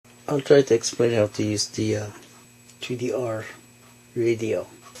I'll try to explain how to use the 3DR radio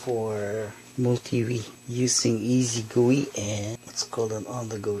for Multiwii using EZGUI, and it's called an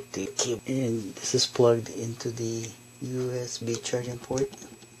on-the-go tape cable. And this is plugged into the USB charging port.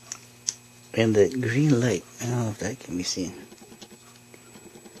 And that green light, I don't know if that can be seen.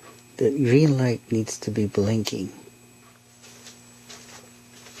 That green light needs to be blinking.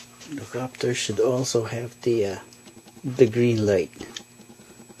 The copter should also have the green light.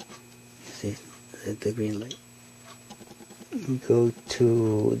 See the green light. You go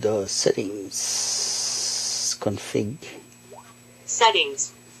to the settings, config,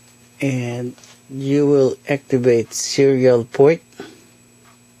 settings, and you will activate serial port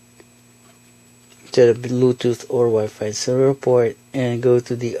to the Bluetooth or Wi-Fi serial port, and go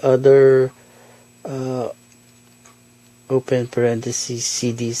to the other open parentheses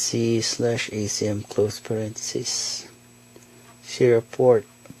CDC/ACM close parentheses serial port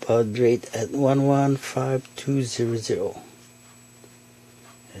baud rate at 115200.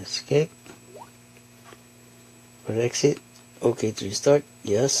 Escape. For exit. Okay to restart.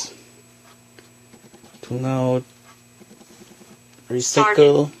 Yes. To now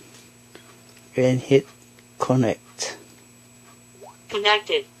recycle and hit connect.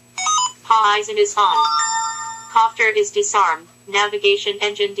 Connected. Horizon is on. Copter is disarmed. Navigation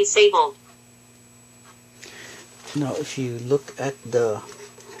engine disabled. Now if you look at the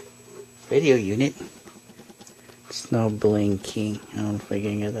radio unit, it's now blinking. I don't know if I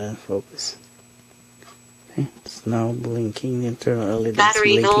can get that in focus. Okay, it's now blinking. The internal LED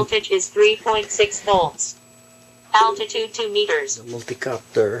Battery is blinking. voltage is 3.6 volts. Altitude 2 meters. The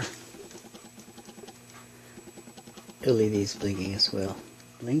multi-copter LED is blinking as well.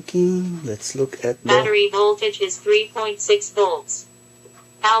 Blinking. Let's look at the battery voltage is 3.6 volts.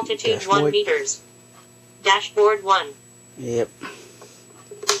 Altitude dashboard. 1 meters. Dashboard 1. Yep.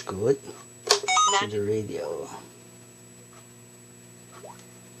 Good. To the radio.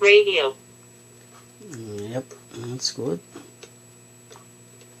 Radio. Yep, that's good.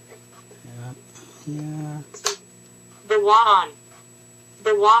 Yep. Yeah. The wah on.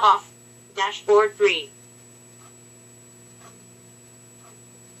 The wah off. Dashboard 3.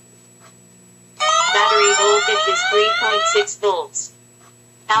 Battery voltage is 3.6 volts.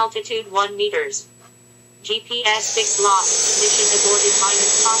 Altitude 1 meters. GPS fixed lost. Mission aborted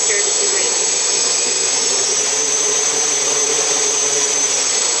minus copter derailed.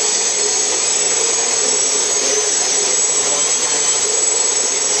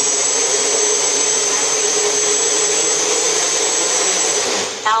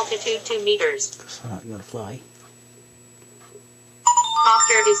 Altitude 2 meters. It's not gonna fly.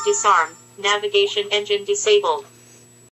 Copter is disarmed. Navigation engine disabled.